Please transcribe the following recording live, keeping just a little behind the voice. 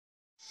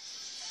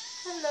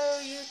Hello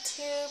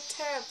YouTube,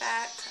 Tara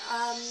back.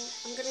 I'm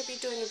going to be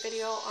doing a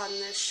video on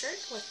this shirt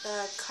with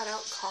the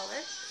cutout collar.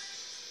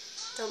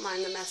 Don't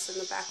mind the mess in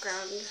the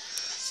background,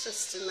 it's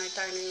just in my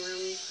dining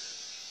room.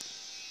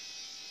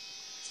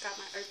 Got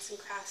my arts and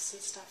crafts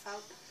and stuff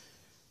out.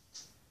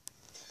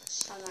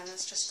 And then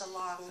it's just a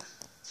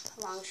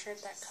long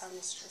shirt that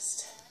comes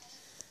just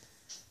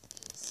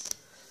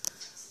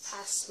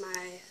past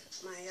my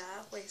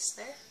waist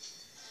there.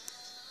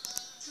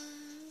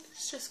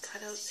 It's just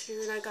cutouts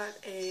here, and I got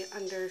a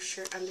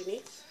undershirt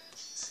underneath.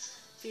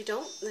 If you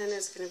don't, then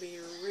it's going to be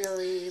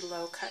really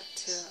low cut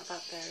to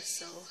about there,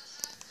 so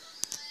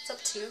it's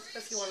up to you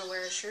if you want to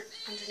wear a shirt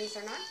underneath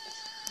or not.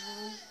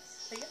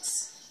 But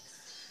yes,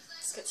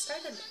 let's get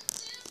started.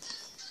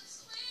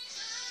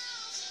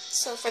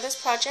 So for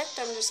this project,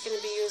 I'm just going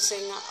to be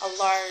using a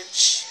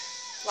large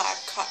black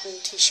cotton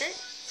t-shirt.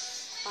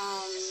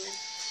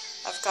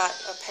 I've got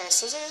a pair of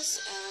scissors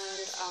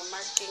and a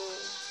marking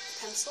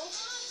pencil.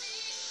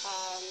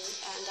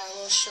 And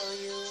I will show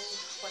you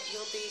what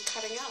you'll be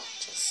cutting out,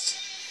 just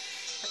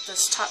at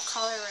this top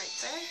collar right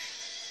there.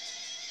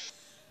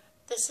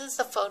 This is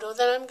the photo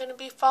that I'm going to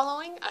be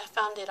following. I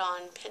found it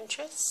on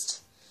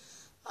Pinterest.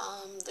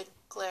 The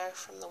glare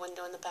from the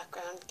window in the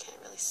background can't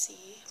really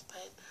see,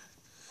 but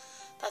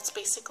that's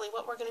basically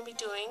what we're going to be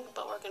doing,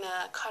 but we're going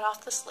to cut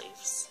off the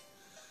sleeves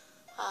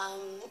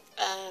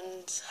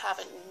and have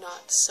it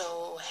not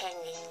so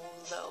hanging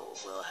low.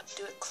 We'll have to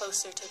do it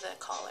closer to the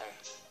collar.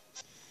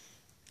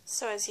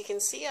 So as you can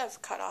see,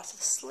 I've cut off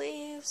the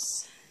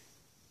sleeves.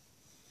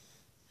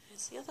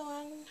 There's the other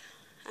one.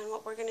 And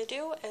what we're going to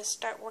do is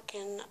start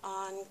working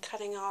on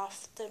cutting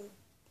off the,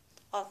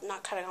 well,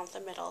 not cutting off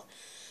the middle,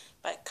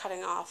 but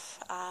cutting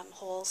off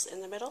holes in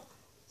the middle.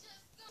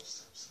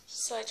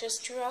 So I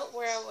just drew out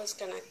where I was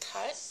going to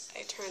cut.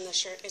 I turned the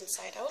shirt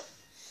inside out,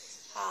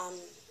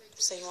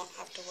 so you won't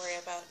have to worry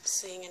about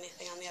seeing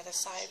anything on the other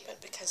side. But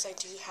because I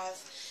do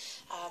have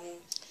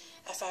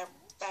a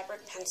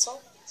fabric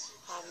pencil,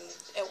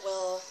 it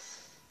will,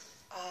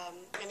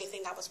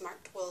 anything that was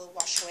marked will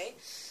wash away.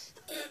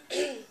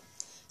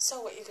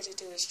 So what you're going to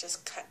do is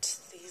just cut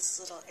these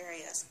little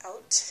areas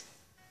out.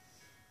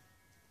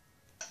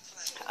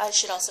 I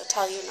should also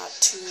tell you not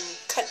to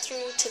cut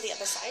through to the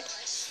other side,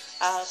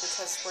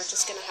 because we're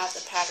just going to have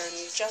the pattern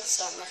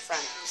just on the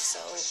front. So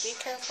be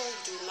careful,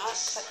 do not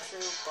cut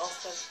through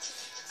both of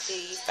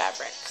the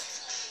fabric.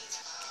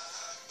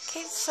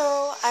 Okay,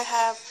 so I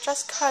have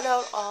just cut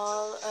out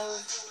all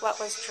of what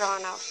was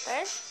drawn out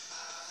there.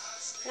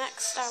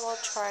 Next I will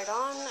try it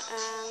on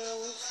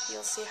and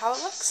you'll see how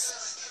it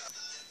looks.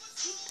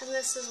 And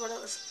this is what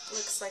it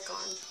looks like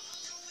on.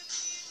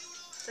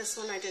 This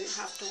one I didn't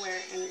have to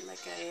wear in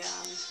like a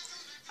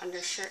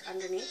undershirt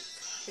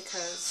underneath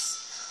because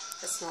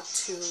it's not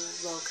too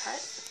low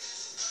cut.